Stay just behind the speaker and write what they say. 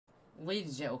Ladies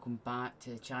and gentlemen, welcome back to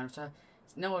the channel.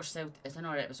 It's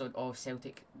another episode of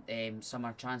Celtic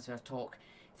summer transfer talk.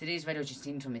 Today's video, just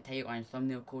seen from the title and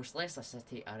thumbnail, of course, Leicester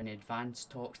City are in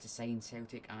advanced talks to sign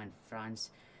Celtic and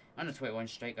France under 21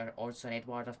 striker Odsonne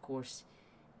Edouard, of course.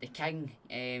 The king,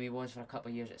 he was for a couple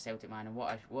of years at Celtic, man, and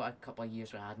what a couple of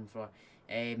years we had him for.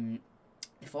 The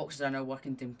Foxes are now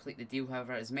working to complete the deal.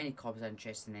 However, as many clubs are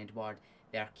interested in Edouard,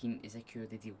 they are keen to secure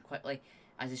the deal quickly.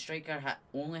 As the striker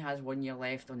only has 1 year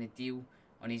left on his deal,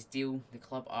 the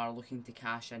club are looking to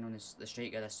cash in on the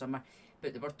striker this summer.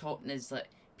 But we're talking is that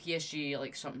PSG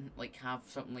have something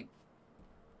like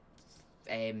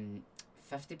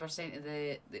 50% of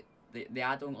the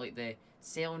add-on, like the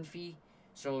selling fee.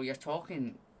 So you're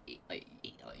talking like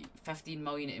 15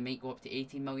 million. It might go up to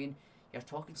 18 million. You're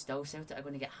talking still Celtic are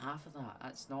going to get half of that.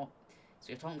 That's not. So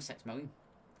you're talking 6 million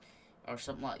or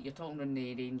something like. You're talking in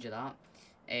the range of that.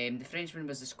 The Frenchman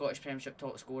was the Scottish Premiership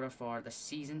top scorer for this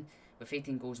season with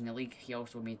 18 goals in the league. He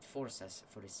also made 4 assists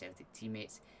for his Celtic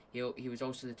teammates. He was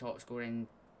also the top scorer in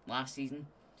last season,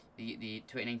 the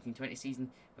 2019-20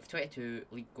 season, with 22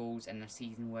 league goals in a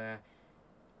season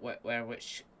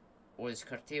which was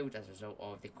curtailed as a result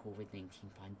of the COVID-19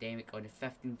 pandemic. On the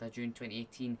 15th of June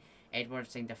 2018, Edouard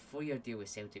signed a 4-year deal with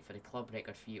Celtic for the club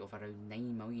record fee of around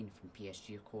 9 million from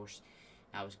PSG, of course.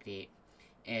 That was great.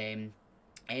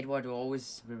 Edouard will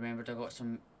always remembered. I got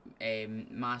some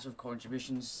massive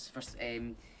contributions for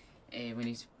when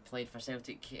he's played for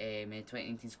Celtic in the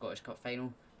 2019 Scottish Cup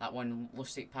final. That one,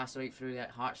 Lustig passed right through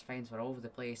that. Hearts fans were all over the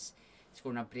place,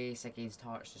 scoring a brace against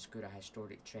Hearts to score a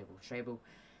historic treble.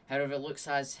 However, it looks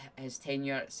as his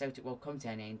tenure at Celtic will come to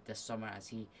an end this summer, as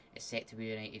he is set to be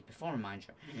United performer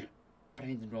manager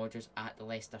Brendan Rodgers at the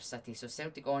Leicester City. So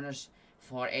Celtic honours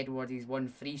for Edouard. He's won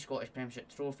 3 Scottish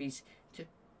Premiership trophies,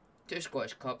 2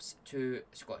 Scottish Cups, 2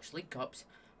 Scottish League Cups,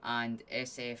 and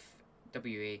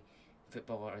SFWA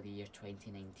Footballer of the Year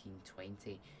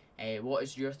 2019-20. What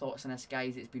is your thoughts on this,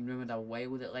 guys? It's been rumoured a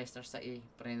while that Leicester City,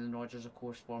 Brendan Rodgers, of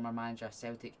course, former manager of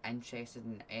Celtic, interested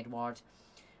in Edouard.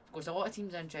 Of course, a lot of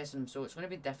teams are interested in him, so it's going to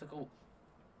be difficult.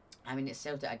 I mean, it's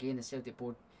Celtic again, the Celtic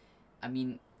board. I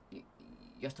mean,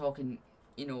 you're talking,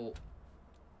 people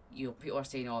are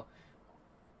saying, are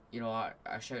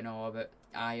shouting all about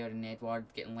Ayer and Edouard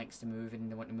getting links to move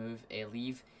and they want to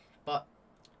leave. But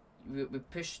we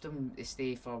pushed them to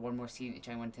stay for one more season to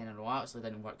try and win 10 in a row. Obviously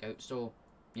didn't work out, so,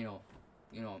 you know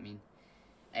what I mean.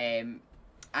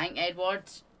 I think Edouard,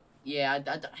 yeah,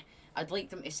 I'd like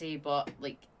them to say, but,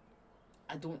 like,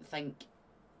 I don't think,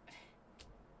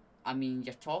 I mean,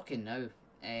 you're talking now.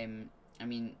 I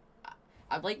mean,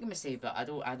 I'd like them to say, but I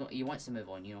don't, he wants to move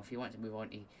on, if he wants to move on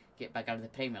to get back out of the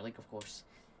Premier League, of course.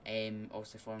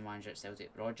 Also former manager at Celtic,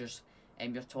 Rodgers.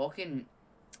 You're talking,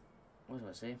 what was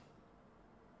I say?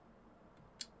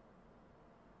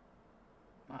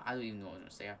 I don't even know what I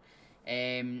was going to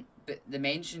say. But the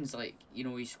mentions, like,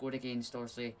 he scored against,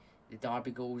 obviously, the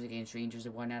derby goals against Rangers,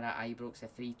 the winner at Ibrox, the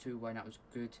 3-2 win, that was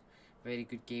good. Very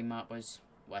good game that was.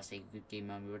 Well, I say good game,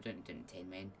 man, we were doing 10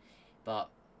 men. But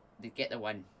they get the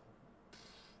win.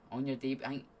 On your debut, I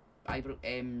think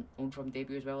Ibrox, owned from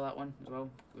debut as well, that one as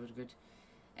well. It was good.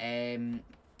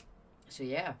 So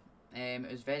yeah,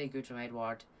 it was very good from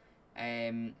Edouard.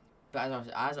 But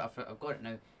as I've got it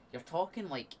now, you're talking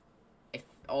like, if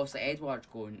obviously Edouard's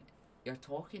going, you're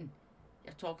talking,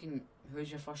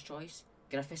 who's your first choice?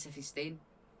 Griffiths, if he's staying.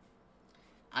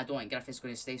 I don't think Griffiths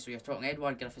going to stay, so you're talking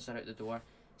Edouard, Griffiths are out the door.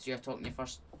 So you're talking your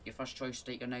first choice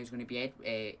striker now is going to be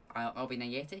Albi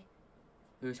Nayeti,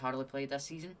 who's hardly played this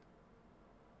season.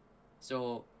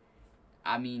 So,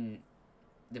 I mean,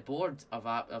 the board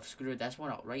have screwed this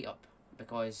one up right up,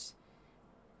 because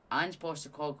Ange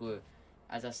Postecoglou,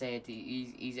 as I said,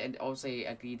 he's obviously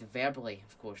agreed verbally,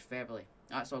 of course, verbally.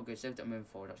 That's all good. Celtic moving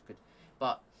forward, that's good.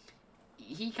 But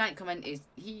he can't come in.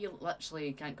 He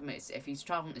literally can't come in. If he's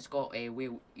travelling to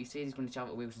Wales, he said he's going to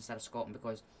travel to Wales instead of Scotland,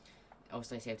 because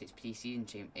obviously Celtic's pre-season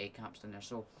camp's done there.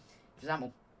 So, for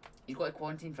example, he's got to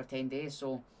quarantine for 10 days.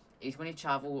 So he's going to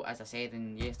travel, as I said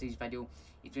in yesterday's video.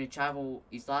 He's going to travel.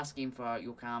 His last game for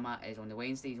Yokohama is on the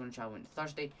Wednesday. He's going to travel on the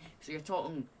Thursday. So you're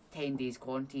talking 10 days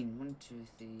quarantine. 1, 2,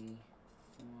 3,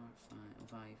 4,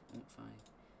 5, 5,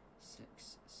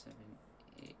 6, 7,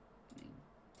 8, 9,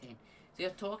 10. So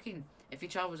you're talking, if he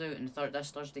travels out on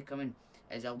this Thursday coming,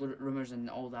 as all the rumours and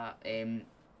all that,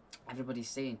 everybody's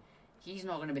saying, he's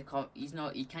not going to become.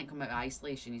 He can't come out of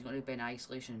isolation. He's going to be in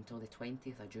isolation until the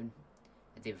 20th of June,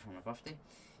 the day before my birthday.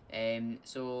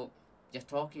 So you're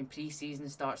talking pre-season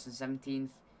starts on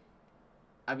 17th.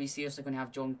 Are we seriously going to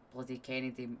have John bloody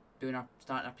Kennedy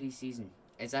starting our pre-season?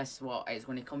 Is this what it's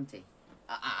going to come to?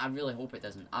 I really hope it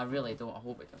doesn't. I really don't. I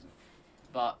hope it doesn't.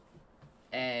 But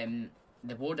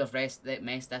The board have messed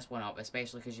this one up,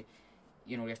 especially because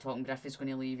you know, you're talking Griffith's going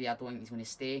to leave. I don't think he's going to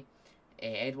stay.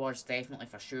 Edouard's definitely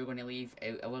for sure going to leave.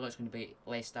 Whether it's going to be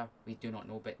Leicester, we do not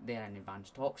know, but they're in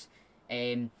advanced talks.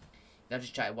 They're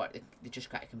just trying to work. They just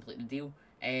try to complete the deal.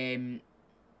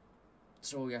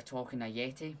 So you're talking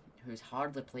Ayeti, who's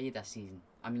hardly played this season.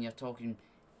 I mean, you're talking.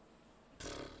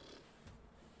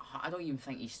 I don't even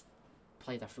think he's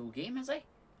played a full game, has he?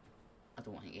 I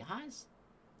don't think he has.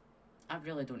 I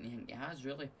really don't think he has,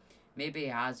 really. Maybe he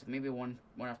has. Maybe one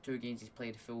or two games he's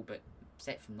played full, but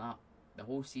except from that, the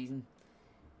whole season,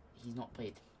 he's not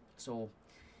played. So,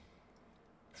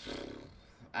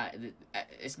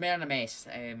 it's more than a mess.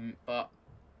 But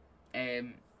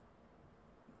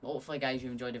hopefully, guys,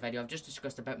 you enjoyed the video. I've just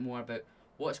discussed a bit more about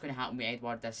what's going to happen with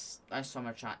Edouard this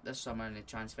summer in the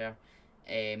transfer.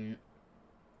 And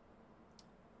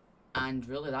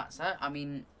really, that's it. I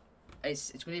mean,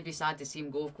 it's going to be sad to see him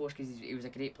go, of course, because he was a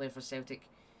great player for Celtic.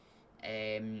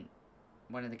 One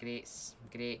of the greats.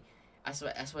 Great. That's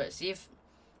what. See if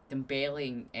Dembele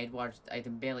and Edouard,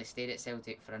 Dembele stayed at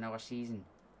Celtic for another season.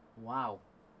 Wow.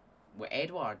 With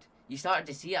Edouard, you started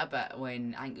to see it a bit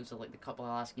when I think it was like the couple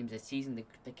of last games of the season.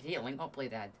 The great link-up play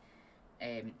they had.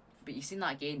 But you've seen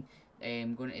that again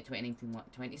going into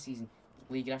 2019-20 season.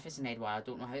 Lee Griffiths and Edouard. I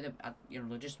don't know how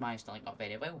they just managed to link up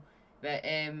very well. But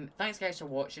thanks guys for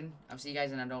watching. I'll see you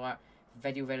guys in another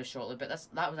video very shortly. But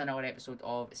that was another episode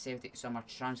of Celtic Summer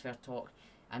Transfer Talk,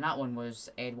 and that one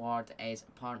was Edouard is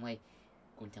apparently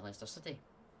going to Leicester City.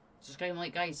 Subscribe and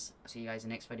like, guys. I'll see you guys in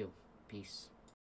the next video. Peace.